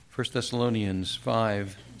1 Thessalonians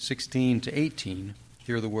 5:16 to 18,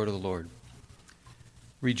 hear the word of the Lord.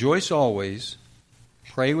 Rejoice always,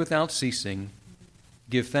 pray without ceasing,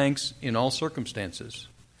 give thanks in all circumstances,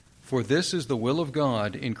 for this is the will of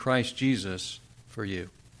God in Christ Jesus for you.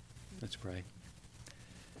 Let's pray.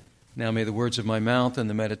 Now may the words of my mouth and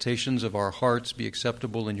the meditations of our hearts be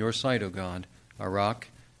acceptable in your sight, O God, our rock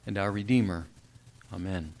and our Redeemer.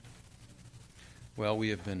 Amen. Well, we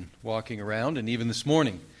have been walking around, and even this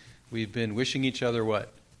morning, we've been wishing each other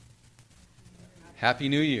what? Happy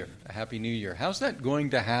New Year. A Happy New Year. How's that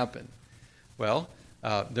going to happen? Well,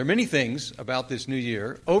 there are many things about this new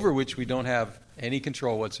year over which we don't have any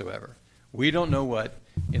control whatsoever. We don't know what,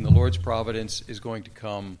 in the Lord's providence, is going to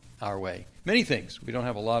come our way. Many things we don't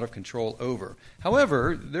have a lot of control over.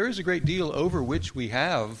 However, there is a great deal over which we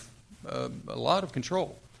have a lot of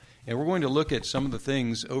control. And we're going to look at some of the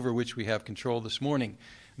things over which we have control this morning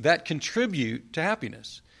that contribute to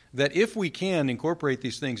happiness. That if we can incorporate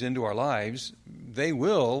these things into our lives, they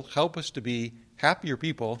will help us to be happier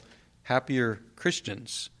people, happier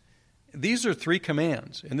Christians. These are 3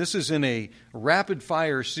 commands, and this is in a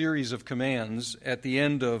rapid-fire series of commands at the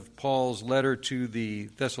end of Paul's letter to the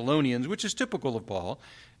Thessalonians, which is typical of Paul.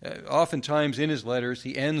 Oftentimes in his letters,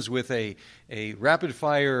 he ends with a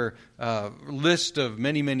rapid-fire list of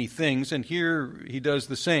many, many things, and here he does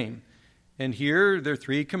the same. And here there are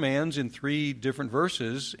 3 commands in 3 different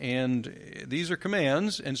verses, and these are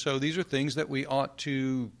commands, and so these are things that we ought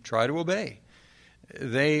to try to obey.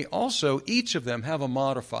 They also, each of them, have a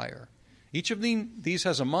modifier. Each of these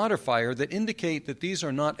has a modifier that indicate that these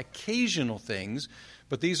are not occasional things,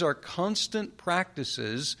 but these are constant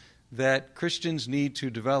practices that Christians need to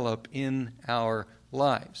develop in our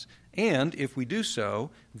lives. And if we do so,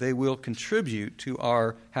 they will contribute to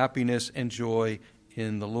our happiness and joy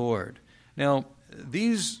in the Lord. Now,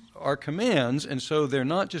 these are commands, and so they're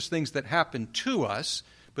not just things that happen to us,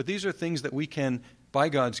 but these are things that we can, by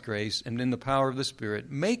God's grace and in the power of the Spirit,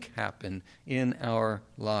 make happen in our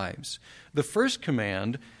lives. The first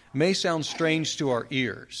command may sound strange to our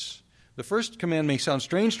ears. The first command may sound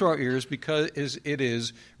strange to our ears because it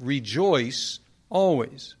is rejoice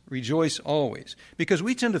always. Rejoice always. Because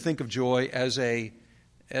we tend to think of joy as an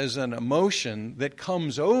emotion that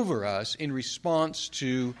comes over us in response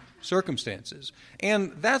to circumstances.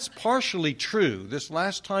 And that's partially true. This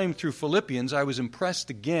last time through Philippians, I was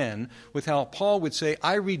impressed again with how Paul would say,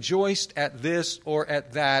 I rejoiced at this or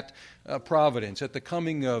at that providence, at the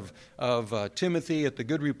coming of Timothy, at the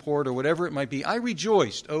good report, or whatever it might be. I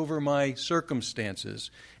rejoiced over my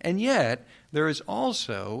circumstances. And yet, there is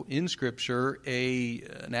also in Scripture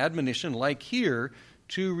an admonition like here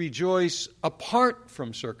to rejoice apart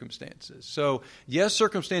from circumstances. So, yes,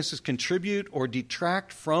 circumstances contribute or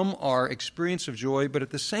detract from our experience of joy, but at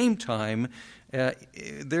the same time,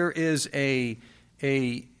 there is an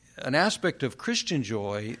aspect of Christian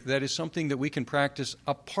joy that is something that we can practice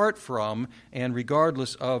apart from and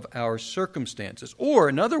regardless of our circumstances. Or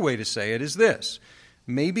another way to say it is this.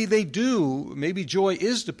 Maybe joy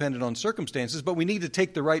is dependent on circumstances, but we need to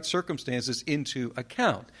take the right circumstances into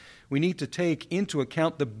account. We need to take into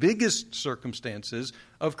account the biggest circumstances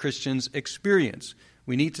of Christians' experience.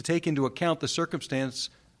 We need to take into account the circumstance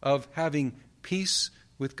of having peace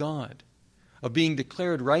with God, of being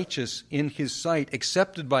declared righteous in His sight,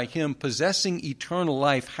 accepted by Him, possessing eternal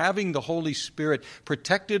life, having the Holy Spirit,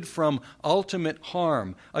 protected from ultimate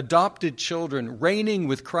harm, adopted children, reigning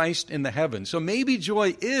with Christ in the heavens. So maybe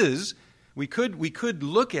joy is, we could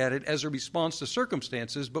look at it as a response to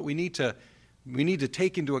circumstances, but we need to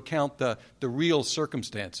take into account the real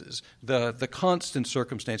circumstances, the constant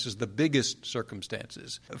circumstances, the biggest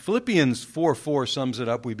circumstances. Philippians 4:4 sums it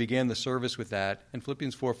up. We began the service with that. And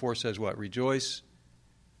Philippians 4:4 says what? Rejoice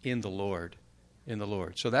in the Lord. In the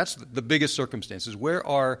Lord. So that's the biggest circumstances. Where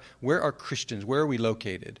are Christians? Where are we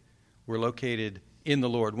located? We're located in the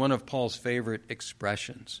Lord, one of Paul's favorite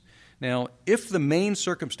expressions. Now, if the main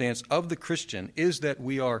circumstance of the Christian is that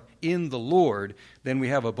we are in the Lord, then we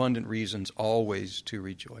have abundant reasons always to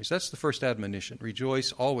rejoice. That's the first admonition.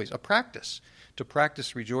 Rejoice always. A practice, to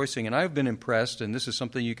practice rejoicing. And I've been impressed, and this is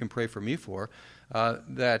something you can pray for me for,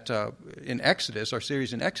 that in Exodus, our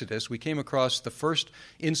series in Exodus, we came across the first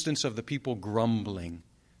instance of the people grumbling.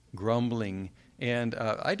 And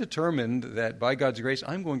I determined that by God's grace,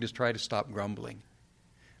 I'm going to try to stop grumbling.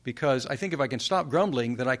 Because I think if I can stop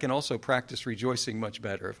grumbling, then I can also practice rejoicing much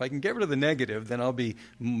better. If I can get rid of the negative, then I'll be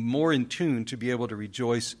more in tune to be able to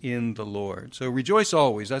rejoice in the Lord. So rejoice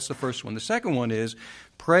always. That's the first one. The second one is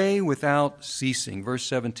pray without ceasing. Verse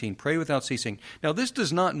 17, pray without ceasing. Now, this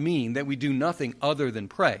does not mean that we do nothing other than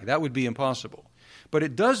pray. That would be impossible. But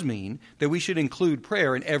it does mean that we should include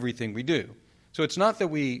prayer in everything we do. So it's not that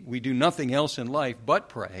we do nothing else in life but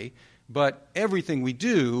pray, but everything we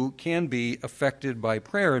do can be affected by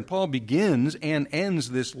prayer. And Paul begins and ends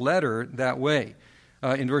this letter that way.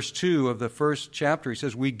 In verse 2 of the first chapter, he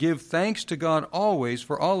says, "We give thanks to God always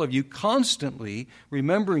for all of you, constantly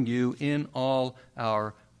remembering you in all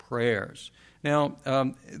our prayers." Now,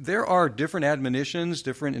 there are different admonitions,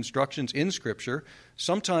 different instructions in Scripture.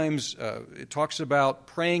 Sometimes it talks about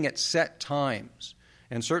praying at set times.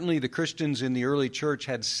 And certainly the Christians in the early church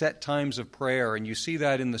had set times of prayer, and you see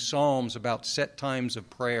that in the Psalms about set times of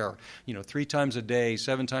prayer. 3 times a day,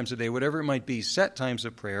 7 times a day, whatever it might be, set times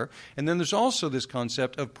of prayer. And then there's also this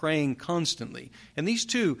concept of praying constantly. And these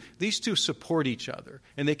two support each other,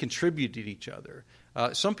 and they contribute to each other.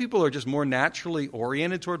 Some people are just more naturally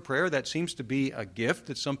oriented toward prayer. That seems to be a gift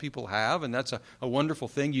that some people have, and that's a wonderful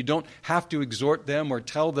thing. You don't have to exhort them or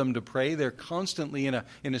tell them to pray. They're constantly in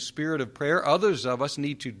a spirit of prayer. Others of us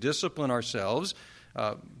need to discipline ourselves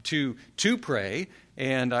to pray,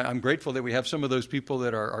 and I'm grateful that we have some of those people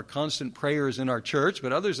that are constant prayers in our church,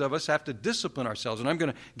 but others of us have to discipline ourselves. And I'm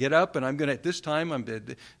going to get up, and I'm going to, at this time of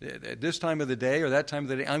the day or that time of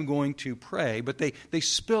the day, I'm going to pray. But they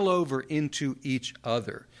spill over into each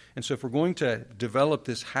other. And so if we're going to develop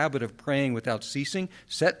this habit of praying without ceasing,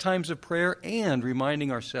 set times of prayer, and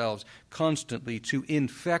reminding ourselves constantly to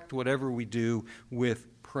infect whatever we do with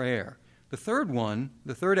prayer. The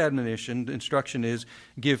third admonition, instruction is,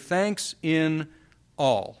 give thanks in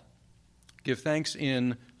all. Give thanks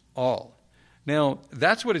in all. Now,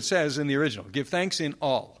 that's what it says in the original. Give thanks in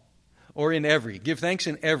all, or in every. Give thanks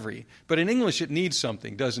in every. But in English, it needs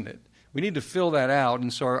something, doesn't it? We need to fill that out.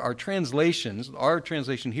 And so our translation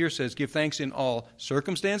here says, give thanks in all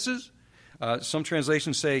circumstances. Some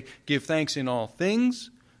translations say, give thanks in all things.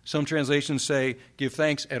 Some translations say, give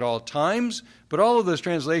thanks at all times. But all of those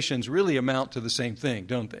translations really amount to the same thing,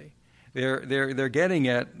 don't they? They're getting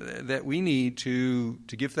at that we need to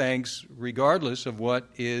give thanks regardless of what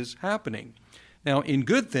is happening. Now, in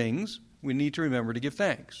good things, we need to remember to give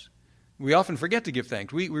thanks. We often forget to give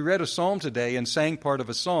thanks. We read a psalm today and sang part of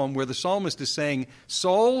a psalm where the psalmist is saying,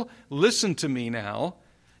 "Soul, listen to me now.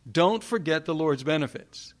 Don't forget the Lord's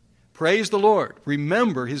benefits. Praise the Lord.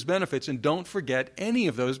 Remember His benefits, and don't forget any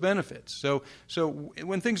of those benefits." So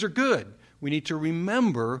when things are good, we need to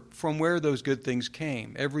remember from where those good things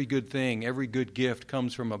came. Every good thing, every good gift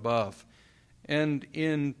comes from above. And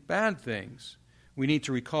in bad things, we need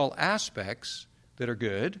to recall aspects that are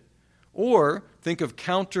good, or think of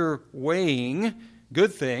counterweighing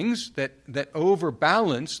good things that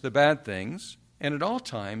overbalance the bad things. And at all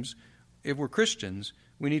times, if we're Christians,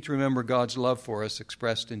 we need to remember God's love for us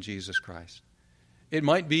expressed in Jesus Christ. It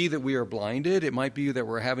might be that we are blinded. It might be that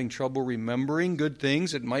we're having trouble remembering good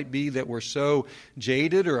things. It might be that we're so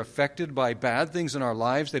jaded or affected by bad things in our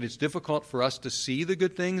lives that it's difficult for us to see the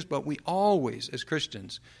good things. But we always, as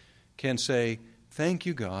Christians, can say, "Thank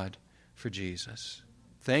you, God, for Jesus.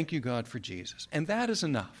 Thank you, God, for Jesus." And that is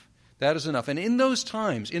enough. That is enough. And in those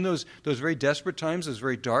times, in those very desperate times, those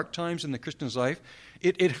very dark times in the Christian's life,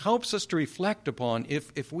 it helps us to reflect upon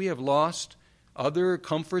if we have lost other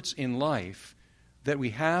comforts in life, that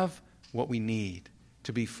we have what we need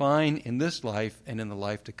to be fine in this life and in the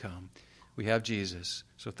life to come. We have Jesus.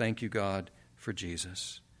 So thank you, God, for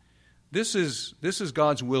Jesus. This is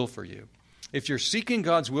God's will for you. If you're seeking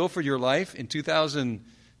God's will for your life in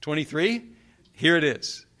 2023, here it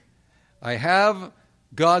is. I have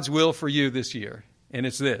God's will for you this year, and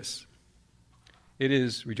it's this. It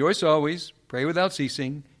is, rejoice always, pray without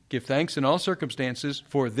ceasing, give thanks in all circumstances,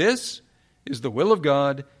 for this is the will of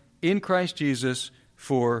God in Christ Jesus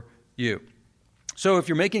for you. So if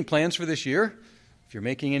you're making plans for this year, if you're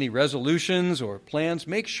making any resolutions or plans,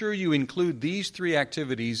 make sure you include these 3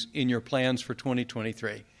 activities in your plans for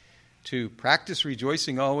 2023. To practice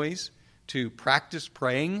rejoicing always, to practice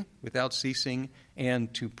praying without ceasing,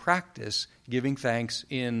 and to practice giving thanks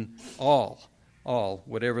in all,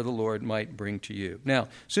 whatever the Lord might bring to you. Now,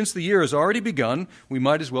 since the year has already begun, we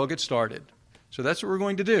might as well get started. So that's what we're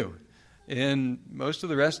going to do. In most of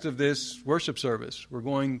the rest of this worship service, we're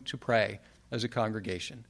going to pray as a congregation.